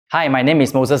Hi, my name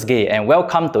is Moses Gay and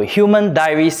welcome to Human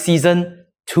Diaries Season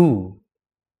 2.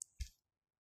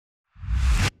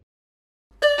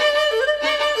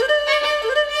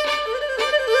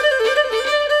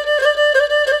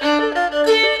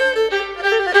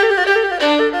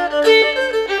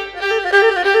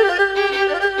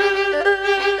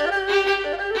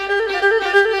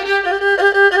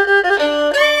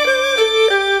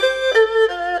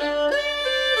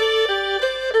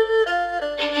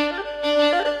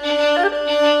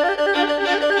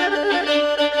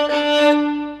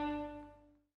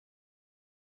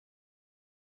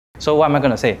 So what am I going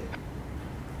to say?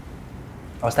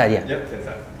 What's the idea? Yep, that's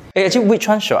that. Hey, actually, which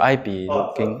one should I be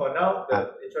looking? For now,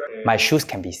 My shoes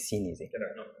can be seen, is it?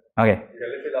 No. Okay. You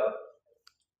can lift it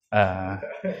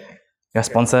up. Your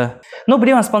sponsor.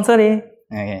 Nobody wants sponsor, eh?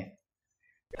 Okay.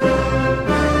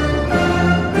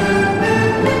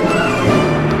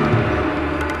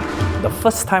 The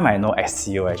first time I know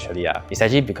SEO actually, it's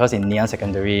actually because in Ngee Ann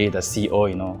Secondary, the CO,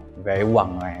 very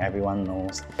wang, right? Everyone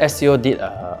knows. SEO did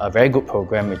a very good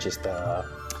program, which is the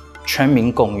全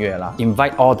民共乐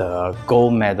invite all the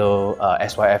gold medal,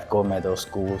 SYF gold medal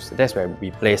schools. That's where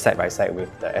we play side by side with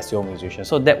the SEO musicians.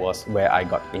 So that was where I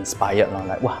got inspired.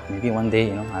 Like, wow, maybe one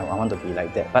day, I want to be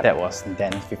like that. But that was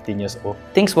then 15 years old.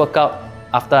 Things worked out.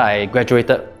 After I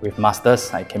graduated with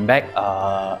masters, I came back.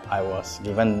 I was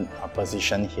given a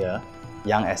position here,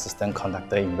 Young Assistant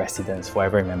Conductor in Residence.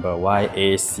 Forever remember,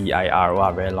 YACIR.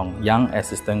 Wow, very long. Young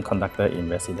Assistant Conductor in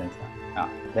Residence.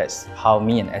 That's how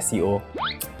me and SEO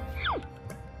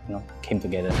came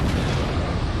together.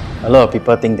 A lot of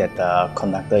people think that the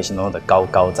conductor is, the 高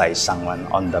高在上 one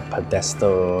on the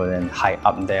pedestal and high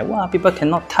up there. Wow, people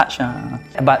cannot touch.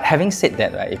 But having said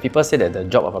that, right, if people say that the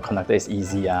job of a conductor is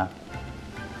easy,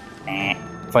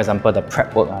 for example, the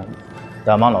prep work,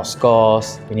 the amount of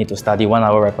scores, we need to study 1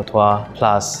 hour repertoire,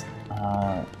 plus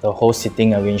the whole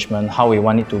sitting arrangement, how we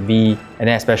want it to be, and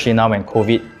then especially now when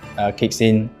COVID kicks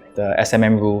in, the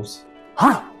SMM rules.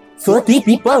 30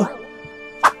 people?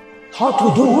 How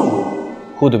to do?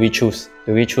 Who do we choose?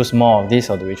 Do we choose more of this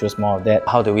or do we choose more of that?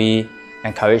 How do we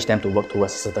encourage them to work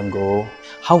towards a certain goal?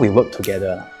 How we work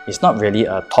together. It's not really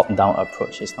a top-down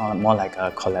approach. It's not more like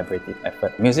a collaborative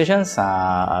effort. Musicians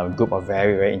are a group of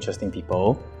very, very interesting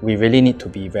people. We really need to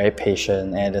be very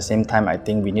patient, and at the same time, I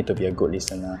think we need to be a good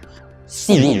listener.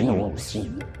 They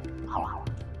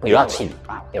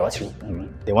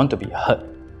want to be heard.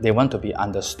 They want to be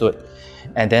understood.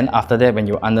 And then after that, when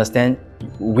you understand,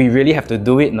 we really have to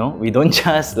do it, no? We don't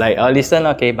just like, listen,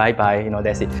 okay, bye-bye,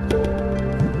 that's it.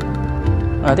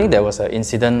 I think there was an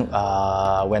incident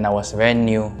when I was very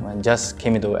new, when I just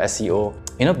came into SEO.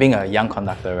 Being a young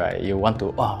conductor, right, you want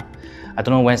to, I don't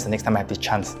know when's the next time I have this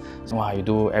chance. So you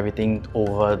do everything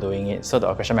overdoing it. So the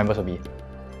orchestra members will be,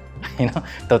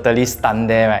 totally stunned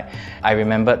there, right? I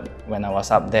remembered when I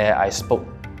was up there, I spoke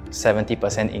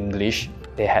 70% English.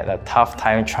 They had a tough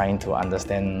time trying to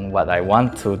understand what I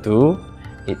want to do.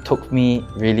 It took me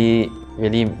really,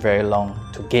 really very long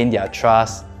to gain their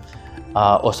trust.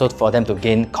 Also for them to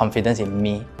gain confidence in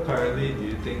me. Currently, do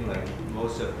you think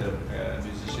most of the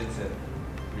musicians have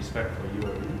respect for you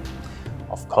already?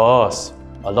 Of course,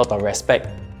 a lot of respect.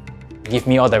 Give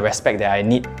me all the respect that I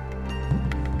need.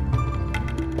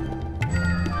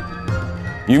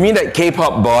 You mean that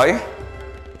K-pop boy?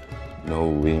 No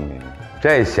way, man.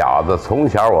 这小子从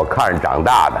小我看着长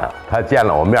大的，他见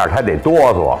了我面他得哆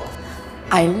嗦。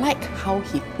I like how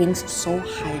he thinks so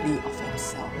highly of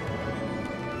himself.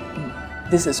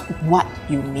 This is what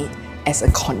you need as a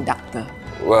conductor.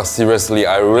 Well, seriously,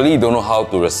 I really don't know how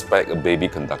to respect a baby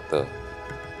conductor.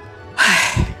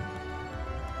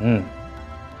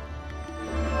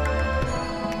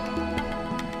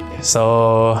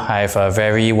 So I have a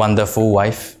very wonderful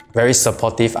wife. Very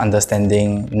supportive,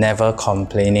 understanding, never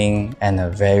complaining, and a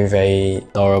very, very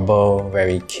adorable,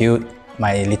 very cute,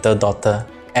 my little daughter,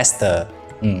 Esther.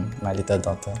 My little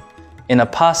daughter. In the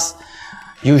past,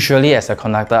 usually as a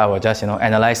conductor, I would just,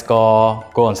 analyze score,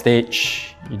 go on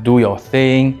stage, you do your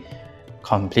thing,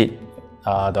 complete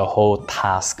the whole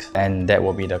task, and that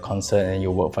will be the concert, and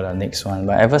you work for the next one.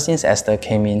 But ever since Esther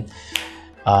came in,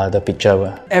 the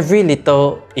picture, every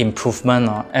little improvement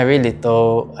or every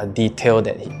little detail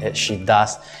that she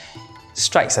does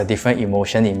strikes a different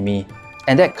emotion in me,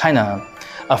 and that kind of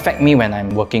affect me when I'm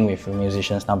working with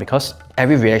musicians now, because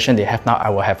every reaction they have now,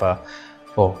 I will have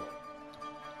do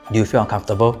you feel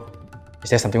uncomfortable?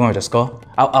 Is there something wrong with the score?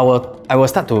 I will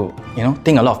start to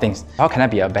think a lot of things. How can I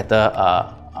be a better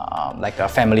like a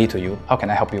family to you? How can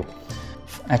I help you?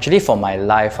 Actually, for my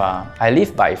life, I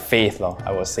live by faith,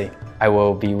 I would say. I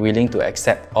will be willing to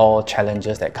accept all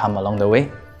challenges that come along the way,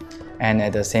 and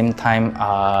at the same time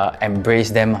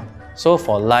embrace them. So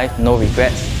for life, no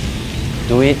regrets.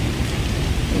 Do it.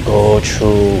 Go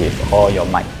through with all your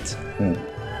might.